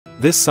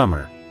This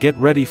summer, get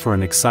ready for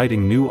an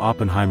exciting new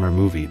Oppenheimer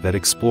movie that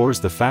explores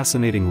the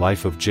fascinating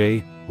life of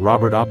J.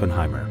 Robert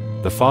Oppenheimer,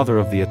 the father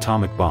of the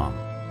atomic bomb.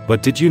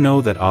 But did you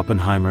know that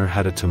Oppenheimer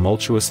had a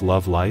tumultuous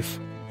love life?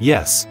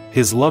 Yes,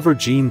 his lover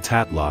Jean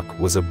Tatlock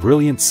was a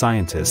brilliant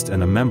scientist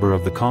and a member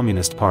of the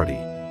Communist Party.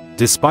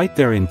 Despite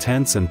their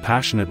intense and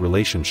passionate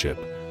relationship,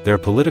 their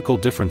political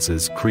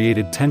differences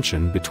created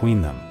tension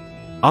between them.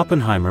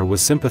 Oppenheimer was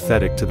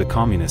sympathetic to the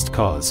communist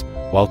cause,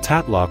 while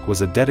Tatlock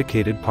was a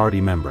dedicated party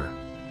member.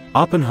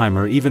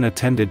 Oppenheimer even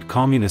attended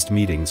communist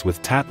meetings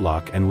with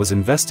Tatlock and was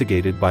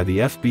investigated by the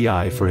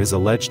FBI for his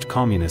alleged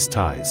communist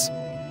ties.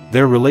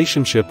 Their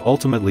relationship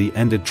ultimately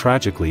ended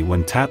tragically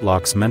when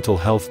Tatlock's mental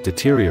health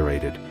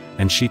deteriorated,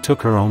 and she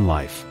took her own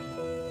life.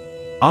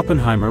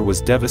 Oppenheimer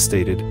was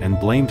devastated and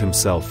blamed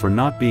himself for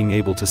not being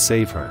able to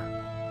save her.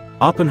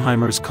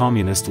 Oppenheimer's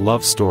communist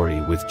love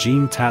story with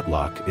Jean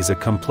Tatlock is a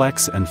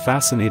complex and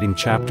fascinating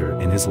chapter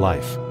in his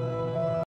life.